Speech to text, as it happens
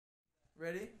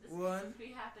Ready? This One.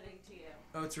 be happening to you.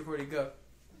 Oh, it's recording. Go.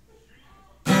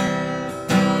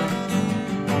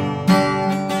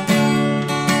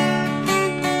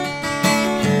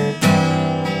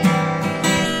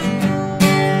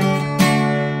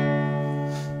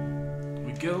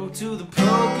 We go to the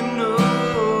Poconos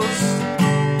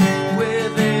where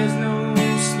there's no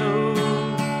snow,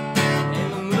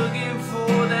 and I'm looking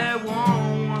for that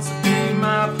one wants to be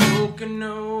my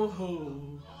Pocono Hoe.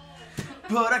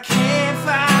 But I can't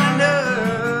find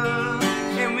her,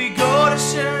 and we go to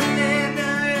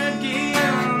Shenandoah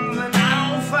again, and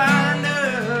I don't find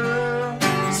her,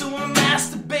 so I'm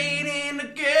masturbating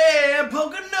again.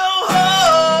 Pocono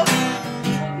Hoe,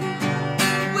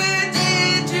 where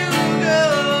did you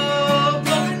go?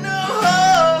 Pocono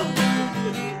Hoe,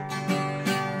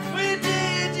 where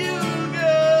did you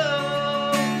go?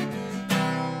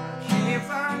 Can't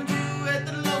find you at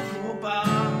the local bar.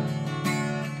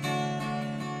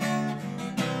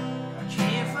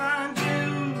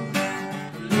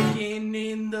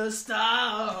 In the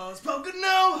stars,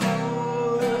 Pocono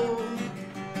Hoe,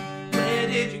 where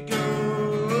did you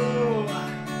go?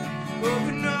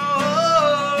 Pocono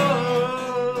Hoe,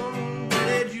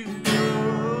 where did you go?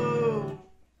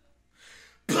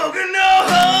 Pocono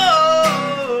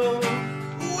Hoe,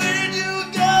 where did you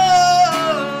go?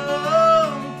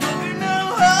 Pocono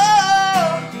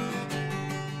Hoe,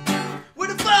 where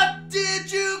the fuck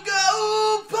did you go?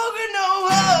 Pocono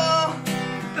Hoe,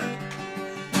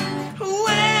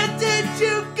 where did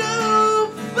you go?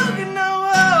 Pocono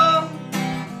Hoe,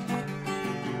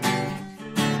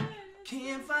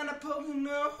 can't find a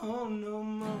Pocono Hoe no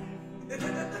more.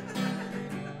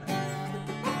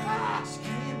 She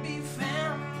can't be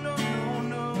found, no, no,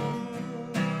 no.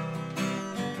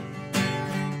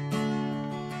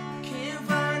 Can't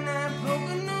find that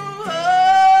Pocono Hoe.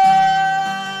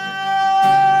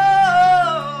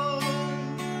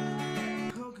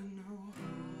 Pocono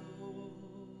Hoe.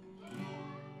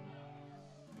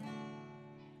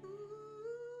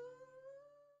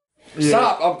 Yeah.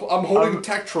 Stop! I'm holding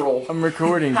Techtroll. I'm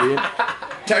recording, dude.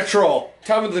 Techtroll,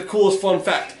 tell me the coolest fun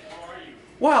fact.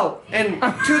 Well, in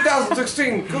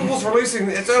 2016, Google's releasing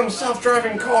its own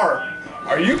self-driving car.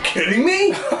 Are you kidding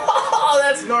me? Oh,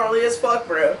 that's gnarly as fuck,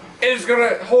 bro. It is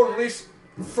gonna hold at least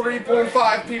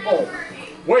 3.5 people.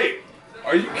 Wait,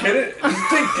 are you kidding? Does it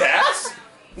take gas?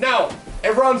 No,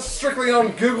 it runs strictly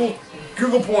on Google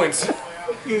points.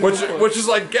 Which is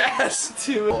like gas.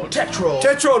 Techtroll.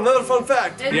 Techtroll, another fun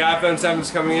fact. The iPhone 7 is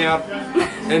coming out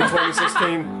in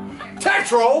 2016.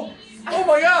 Techtroll? Oh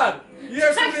my god! You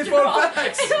have so many fun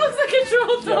facts! It looks like a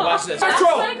troll dog. Yeah, watch this.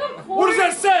 Techtroll! Like a What is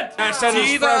that scent? That scent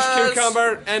is fresh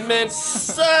cucumber and mint.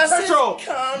 Techtroll!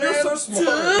 You're so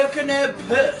smart. Coconut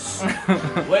puss.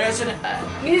 Where's it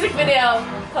at? Music video,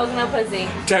 Pocono Pussy.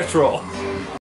 Techtroll.